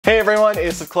Hey everyone,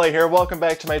 Ace of Clay here. Welcome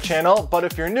back to my channel. But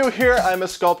if you're new here, I'm a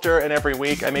sculptor and every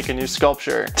week I make a new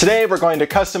sculpture. Today we're going to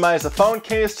customize a phone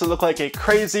case to look like a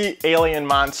crazy alien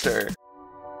monster.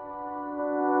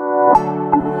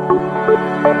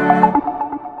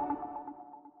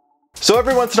 So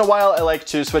every once in a while I like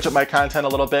to switch up my content a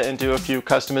little bit and do a few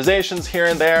customizations here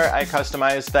and there. I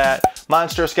customized that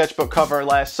monster sketchbook cover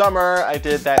last summer. I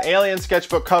did that alien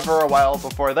sketchbook cover a while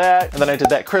before that. And then I did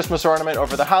that Christmas ornament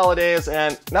over the holidays.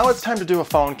 And now it's time to do a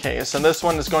phone case. And this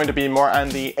one is going to be more on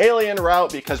the alien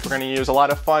route because we're going to use a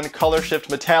lot of fun color shift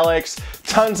metallics,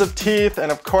 tons of teeth,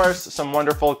 and of course some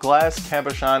wonderful glass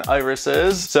cabochon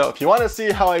irises. So if you want to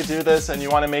see how I do this and you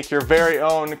want to make your very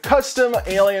own custom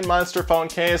alien monster phone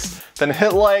case, then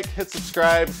hit like, hit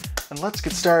subscribe, and let's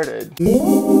get started.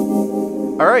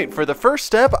 Alright, for the first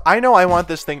step, I know I want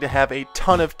this thing to have a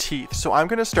ton of teeth, so I'm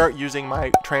going to start using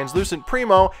my translucent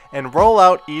Primo and roll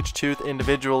out each tooth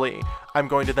individually. I'm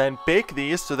going to then bake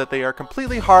these so that they are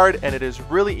completely hard and it is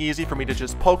really easy for me to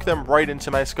just poke them right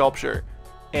into my sculpture.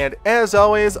 And as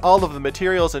always, all of the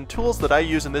materials and tools that I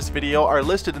use in this video are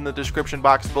listed in the description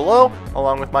box below,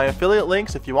 along with my affiliate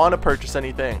links if you want to purchase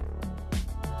anything.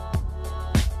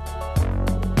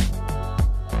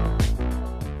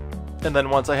 And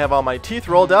then once I have all my teeth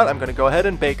rolled out, I'm going to go ahead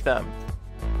and bake them.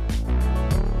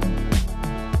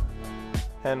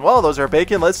 And while those are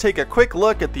baking, let's take a quick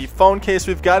look at the phone case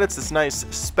we've got. It's this nice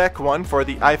spec one for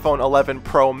the iPhone 11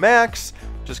 Pro Max.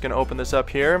 Just going to open this up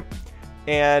here.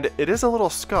 And it is a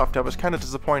little scuffed. I was kind of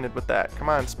disappointed with that. Come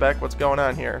on, spec, what's going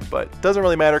on here? But it doesn't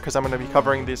really matter because I'm going to be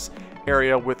covering this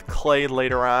area with clay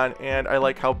later on. And I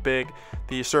like how big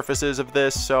the surface is of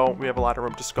this, so we have a lot of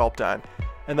room to sculpt on.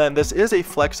 And then this is a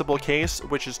flexible case,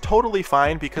 which is totally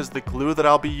fine because the glue that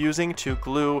I'll be using to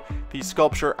glue the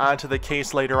sculpture onto the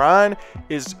case later on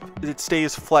it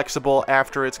stays flexible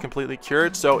after it's completely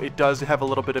cured, so it does have a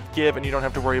little bit of give and you don't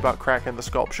have to worry about cracking the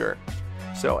sculpture.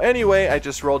 So anyway, I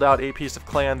just rolled out a piece of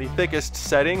clay on the thickest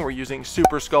setting. We're using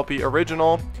Super Sculpey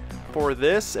Original for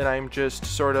this, and I'm just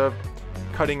sort of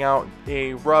cutting out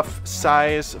a rough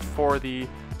size for the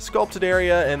sculpted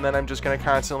area, and then I'm just going to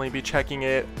constantly be checking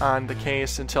it on the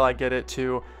case until I get it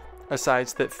to a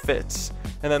size that fits.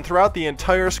 And then throughout the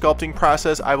entire sculpting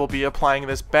process, I will be applying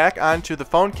this back onto the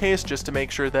phone case just to make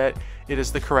sure that it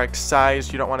is the correct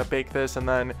size. You don't want to bake this and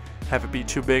then have it be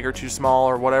too big or too small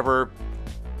or whatever.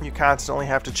 You constantly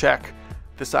have to check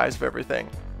the size of everything.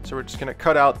 So we're just going to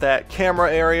cut out that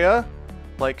camera area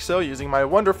like so, using my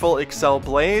wonderful Excel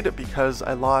blade because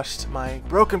I lost my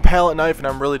broken palette knife and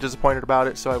I'm really disappointed about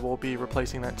it, so I will be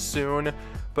replacing that soon.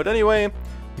 But anyway,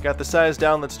 we got the size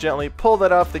down. Let's gently pull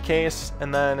that off the case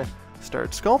and then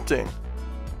start sculpting.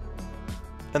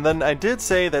 And then I did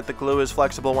say that the glue is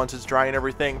flexible once it's dry and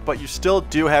everything, but you still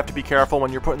do have to be careful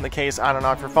when you're putting the case on and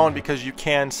off your phone because you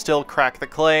can still crack the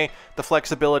clay. The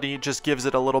flexibility just gives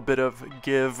it a little bit of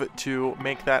give to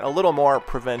make that a little more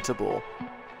preventable.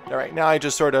 Alright, now I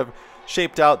just sort of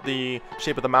shaped out the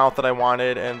shape of the mouth that I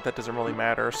wanted, and that doesn't really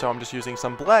matter, so I'm just using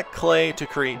some black clay to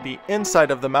create the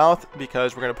inside of the mouth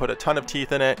because we're going to put a ton of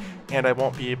teeth in it, and I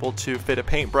won't be able to fit a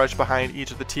paintbrush behind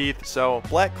each of the teeth, so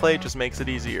black clay just makes it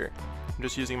easier. I'm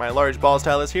just using my large ball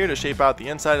stylus here to shape out the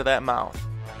inside of that mouth.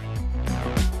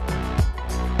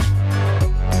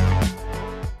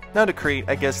 Now to create,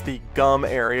 I guess, the gum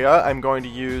area, I'm going to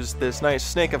use this nice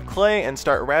snake of clay and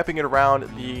start wrapping it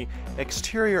around the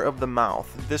exterior of the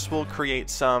mouth. This will create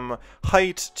some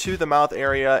height to the mouth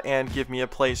area and give me a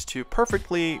place to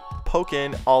perfectly poke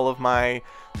in all of my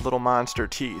little monster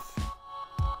teeth.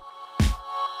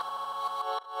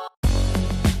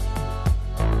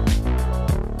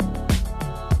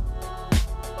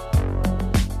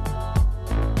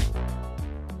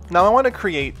 Now I want to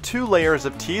create 2 layers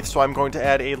of teeth, so I'm going to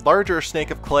add a larger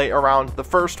snake of clay around the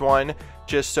first one,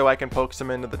 just so I can poke some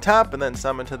into the top and then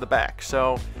some into the back.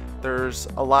 So there's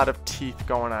a lot of teeth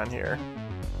going on here.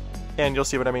 And you'll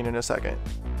see what I mean in a second.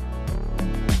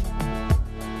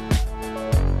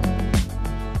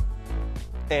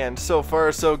 And so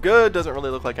far so good, doesn't really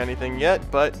look like anything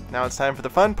yet, but now it's time for the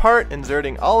fun part,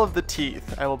 inserting all of the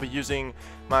teeth. I will be using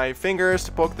my fingers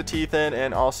to poke the teeth in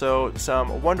and also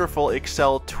some wonderful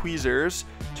Excel tweezers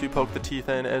to poke the teeth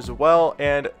in as well.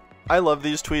 And I love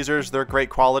these tweezers, they're great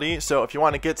quality, so if you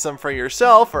want to get some for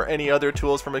yourself or any other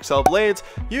tools from Excel Blades,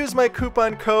 use my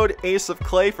coupon code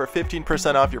ACEOFCLAY for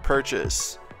 15% off your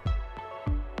purchase.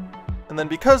 And then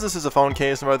because this is a phone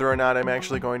case and whether or not I'm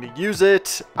actually going to use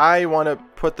it, I want to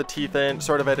put the teeth in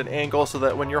sort of at an angle so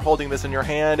that when you're holding this in your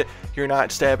hand, you're not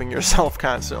stabbing yourself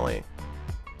constantly.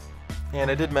 And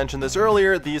I did mention this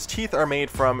earlier, these teeth are made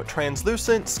from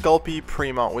translucent Sculpey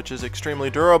Primo, which is extremely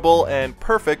durable and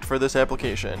perfect for this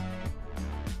application.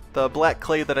 The black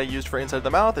clay that I used for inside the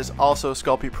mouth is also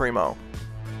Sculpey Primo.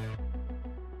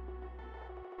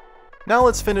 Now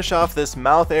let's finish off this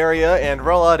mouth area and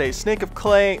roll out a snake of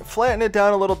clay, flatten it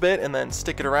down a little bit, and then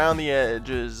stick it around the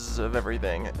edges of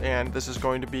everything. And this is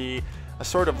going to be a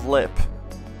sort of lip.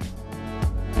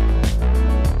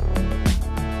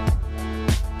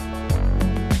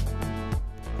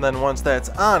 Then once that's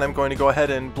on, I'm going to go ahead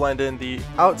and blend in the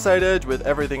outside edge with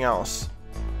everything else.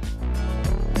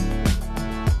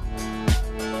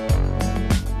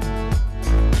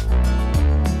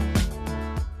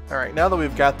 Alright, now that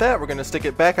we've got that, we're going to stick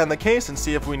it back on the case and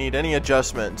see if we need any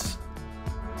adjustments.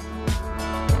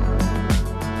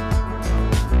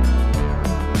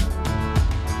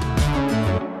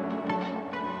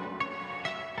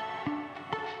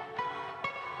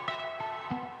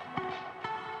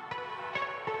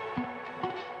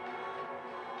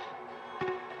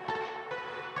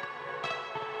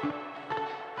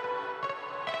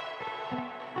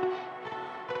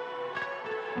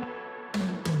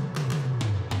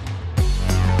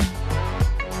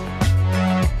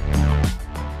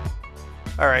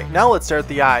 Alright, now let's start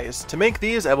the eyes. To make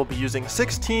these, I will be using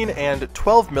 16 and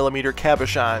 12mm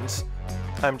cabochons.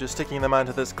 I'm just sticking them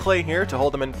onto this clay here to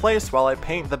hold them in place while I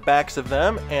paint the backs of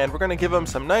them, and we're going to give them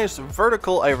some nice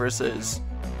vertical irises.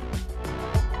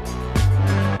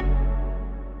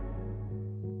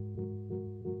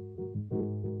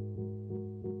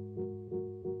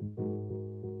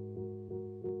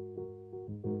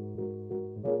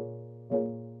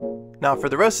 Now for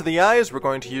the rest of the eyes, we're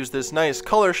going to use this nice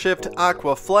color shift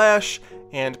aqua flash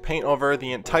and paint over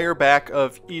the entire back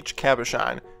of each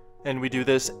cabochon. And we do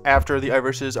this after the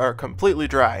irises are completely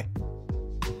dry.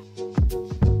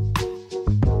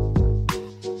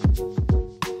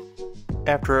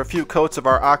 After a few coats of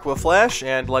our aqua flash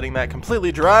and letting that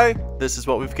completely dry, this is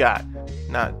what we've got.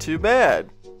 Not too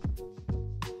bad.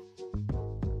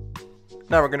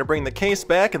 Now we're going to bring the case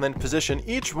back and then position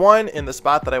each one in the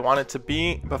spot that I want it to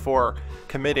be before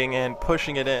committing and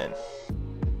pushing it in.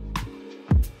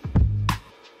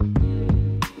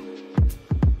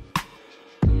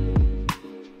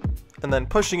 And then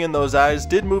pushing in those eyes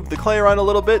did move the clay around a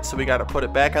little bit, so we got to put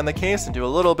it back on the case and do a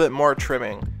little bit more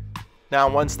trimming. Now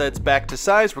once that's back to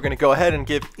size, we're going to go ahead and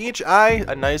give each eye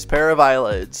a nice pair of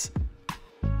eyelids.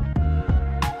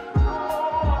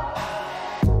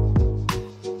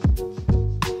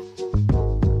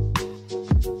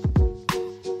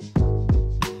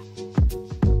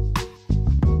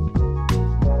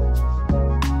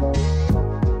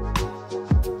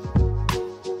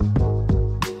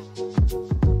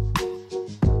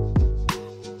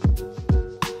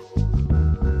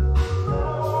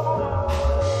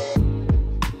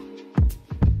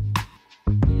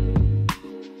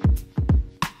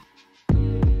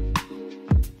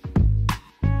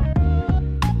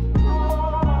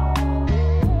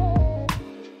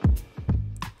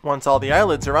 Once all the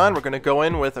eyelids are on, we're going to go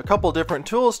in with a couple different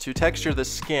tools to texture the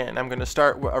skin. I'm going to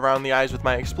start around the eyes with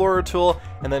my Explorer tool,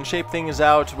 and then shape things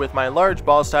out with my large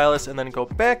ball stylus, and then go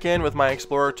back in with my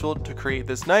Explorer tool to create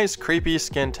this nice creepy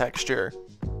skin texture.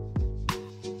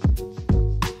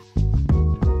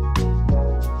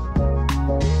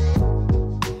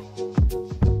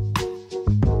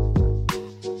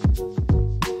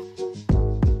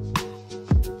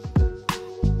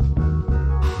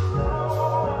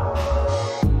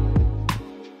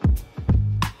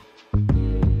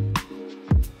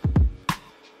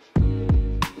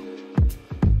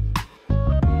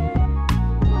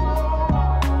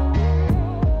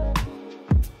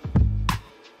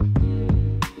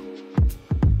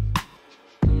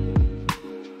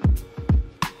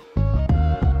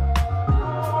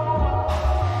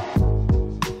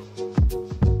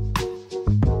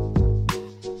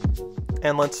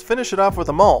 And let's finish it off with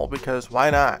a mole, because why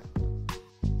not?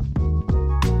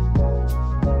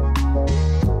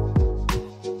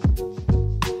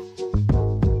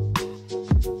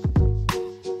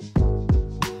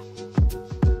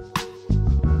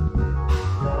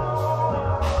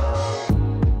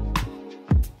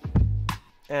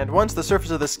 And once the surface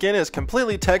of the skin is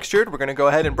completely textured, we're going to go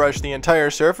ahead and brush the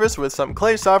entire surface with some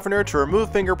clay softener to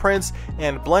remove fingerprints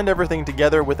and blend everything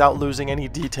together without losing any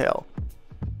detail.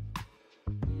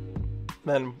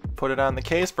 Then put it on the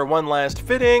case for one last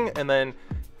fitting, and then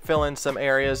fill in some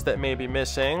areas that may be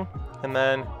missing, and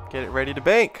then get it ready to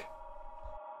bake.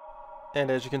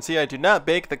 And as you can see, I do not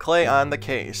bake the clay on the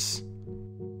case.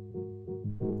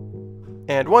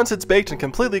 And once it's baked and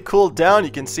completely cooled down,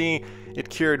 you can see it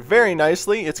cured very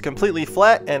nicely. It's completely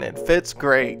flat and it fits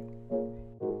great.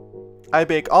 I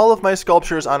bake all of my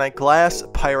sculptures on a glass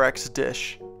Pyrex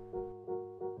dish.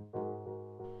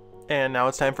 And now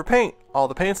it's time for paint. All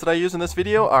the paints that I use in this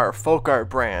video are Folk Art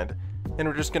brand. And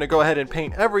we're just going to go ahead and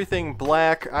paint everything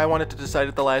black. I wanted to decide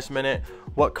at the last minute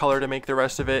what color to make the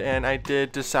rest of it, and I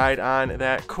did decide on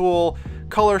that cool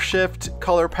color shift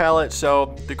color palette.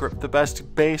 So the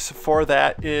best base for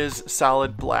that is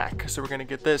solid black. So we're going to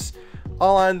get this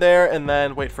all on there and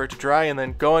then wait for it to dry and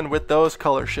then go in with those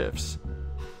color shifts.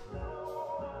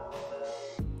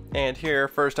 And here,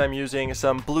 first I'm using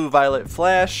some blue violet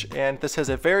flash, and this has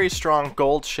a very strong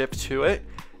gold shift to it.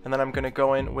 And then I'm going to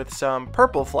go in with some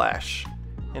purple flash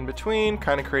in between,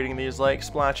 kind of creating these like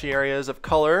splotchy areas of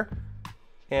color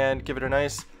and give it a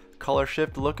nice color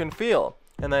shift look and feel.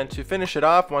 And then to finish it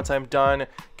off, once I'm done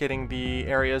getting the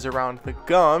areas around the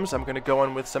gums, I'm going to go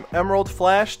in with some emerald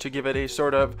flash to give it a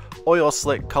sort of oil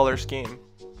slick color scheme.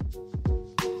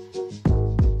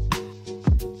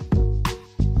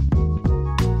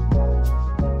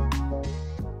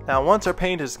 Now once our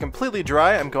paint is completely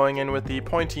dry, I'm going in with the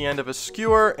pointy end of a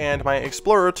skewer and my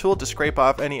Explorer tool to scrape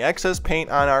off any excess paint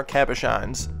on our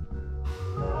cabochons.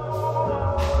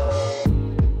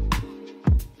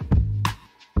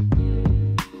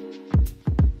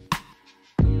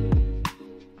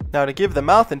 Now to give the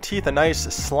mouth and teeth a nice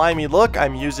slimy look,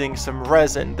 I'm using some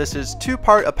resin. This is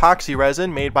 2-part epoxy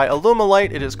resin made by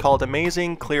Alumilite. It is called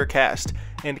Amazing Clear Cast.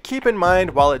 And keep in mind,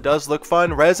 while it does look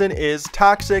fun, resin is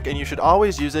toxic and you should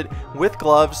always use it with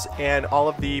gloves and all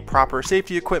of the proper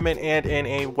safety equipment and in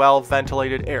a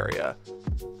well-ventilated area.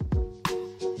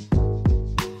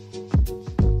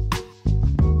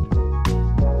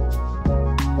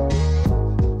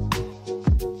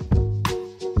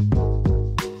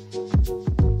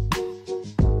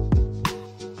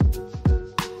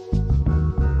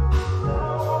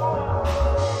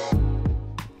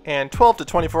 And 12 to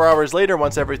 24 hours later,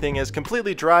 once everything is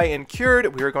completely dry and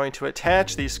cured, we are going to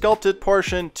attach the sculpted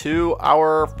portion to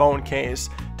our phone case.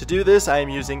 To do this, I am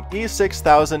using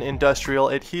E6000 industrial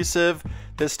adhesive.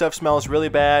 This stuff smells really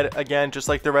bad. Again, just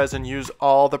like the resin, use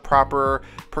all the proper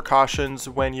precautions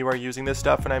when you are using this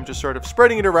stuff. And I'm just sort of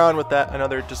spreading it around with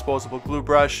another disposable glue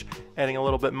brush, adding a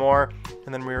little bit more.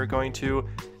 And then we are going to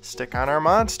stick on our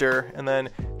monster. And then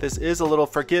this is a little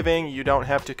forgiving. You don't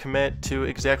have to commit to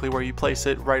exactly where you place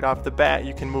it right off the bat.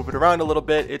 You can move it around a little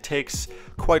bit. It takes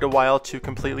quite a while to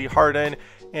completely harden.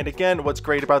 And again, what's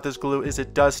great about this glue is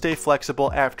it does stay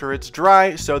flexible after it's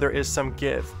dry, so there is some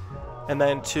give. And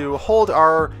then to hold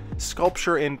our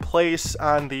sculpture in place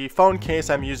on the phone case,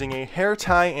 I'm using a hair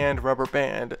tie and rubber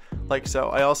band, like so.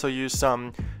 I also use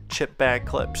some chip bag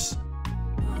clips.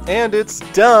 And it's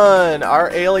done! Our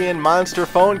alien monster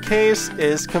phone case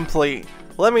is complete.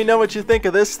 Let me know what you think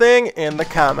of this thing in the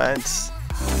comments.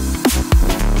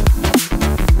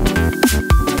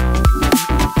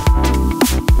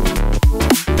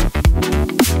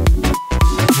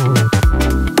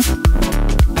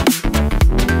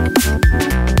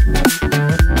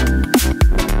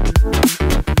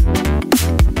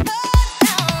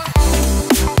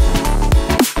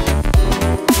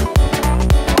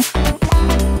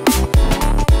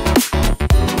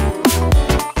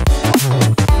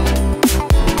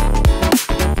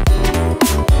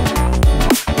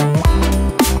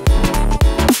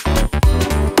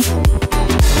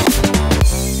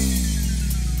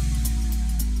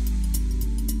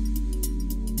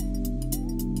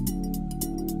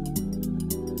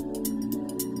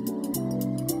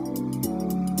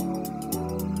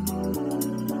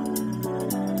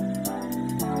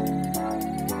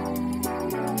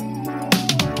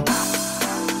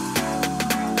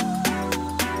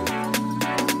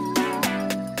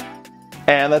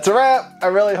 And that's a wrap. I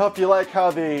really hope you like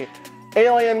how the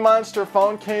alien monster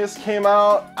phone case came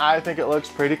out. I think it looks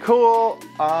pretty cool.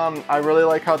 I really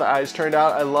like how the eyes turned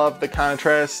out. I love the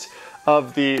contrast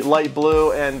of the light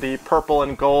blue and the purple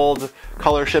and gold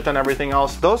color shift and everything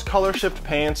else. Those color shift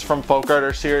paints from Folk Art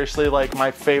are seriously like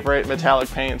my favorite metallic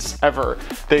paints ever.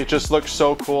 They just look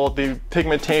so cool. The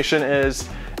pigmentation is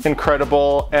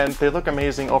incredible and they look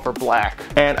amazing over black.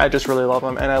 And I just really love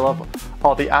them. And I love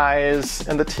all the eyes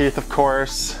and the teeth, of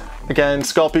course. Again,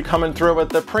 Sculpey coming through with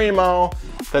the Primo.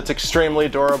 That's extremely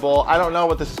durable. I don't know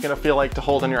what this is gonna feel like to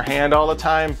hold in your hand all the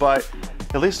time, but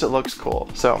at least it looks cool.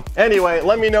 So anyway,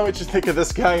 let me know what you think of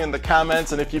this guy in the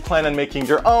comments and if you plan on making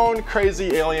your own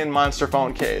crazy alien monster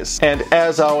phone case. And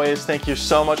as always, thank you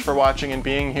so much for watching and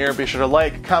being here. Be sure to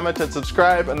like, comment, and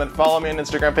subscribe, and then follow me on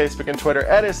Instagram, Facebook, and Twitter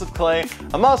at Ace of Clay.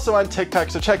 I'm also on TikTok,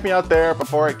 so check me out there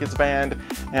before it gets banned,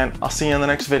 and I'll see you in the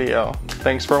next video.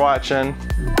 Thanks for watching.